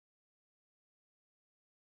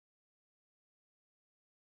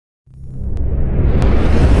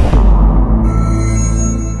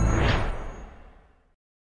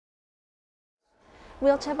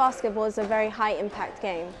Wheelchair basketball is a very high-impact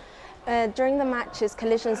game. During the matches,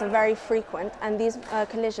 collisions are very frequent, and these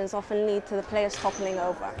collisions often lead to the players toppling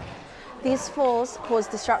over. These falls cause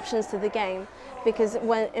disruptions to the game because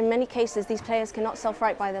in many cases these players cannot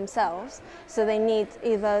self-right by themselves, so they need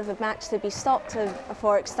either the match to be stopped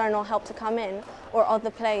for external help to come in, or other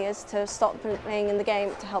players to stop playing in the game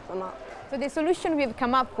to help them up. So the solution we've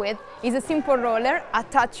come up with is a simple roller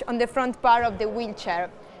attached on the front bar of the wheelchair.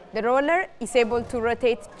 The roller is able to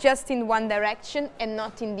rotate just in one direction and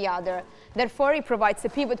not in the other. Therefore, it provides a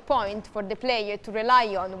pivot point for the player to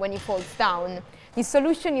rely on when he falls down. This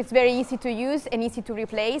solution is very easy to use and easy to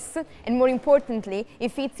replace, and more importantly,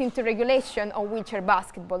 it fits into regulation of wheelchair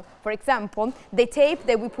basketball. For example, the tape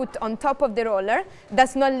that we put on top of the roller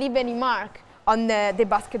does not leave any mark on the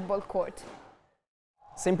basketball court.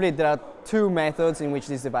 Simply, there are two methods in which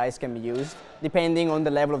this device can be used, depending on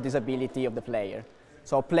the level of disability of the player.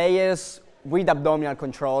 So players with abdominal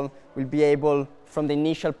control will be able, from the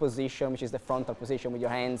initial position, which is the frontal position with your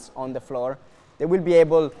hands on the floor, they will be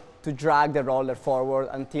able to drag the roller forward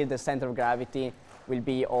until the center of gravity will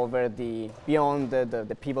be beyond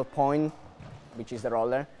the pivot point, which is the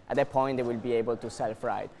roller. At that point, they will be able to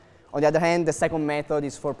self-ride. On the other hand, the second method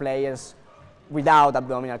is for players without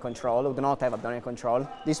abdominal control, who do not have abdominal control.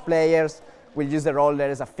 These players will use the roller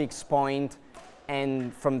as a fixed point,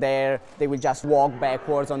 and from there they will just walk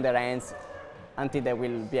backwards on their hands until they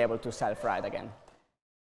will be able to self-ride again.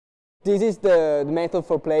 This is the method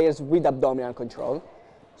for players with abdominal control.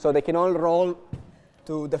 So they can all roll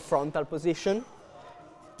to the frontal position,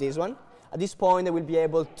 this one. At this point they will be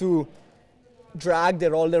able to drag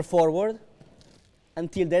the roller forward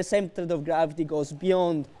until their center of gravity goes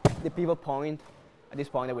beyond the pivot point. At this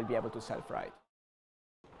point they will be able to self-ride.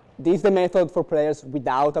 This is the method for players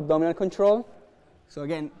without abdominal control. So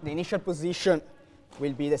again, the initial position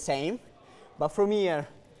will be the same, but from here,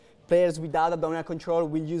 players without abdominal control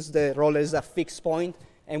will use the roller as a fixed point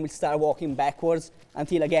and will start walking backwards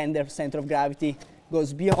until again their center of gravity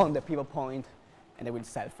goes beyond the pivot point and they will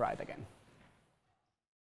self-ride again.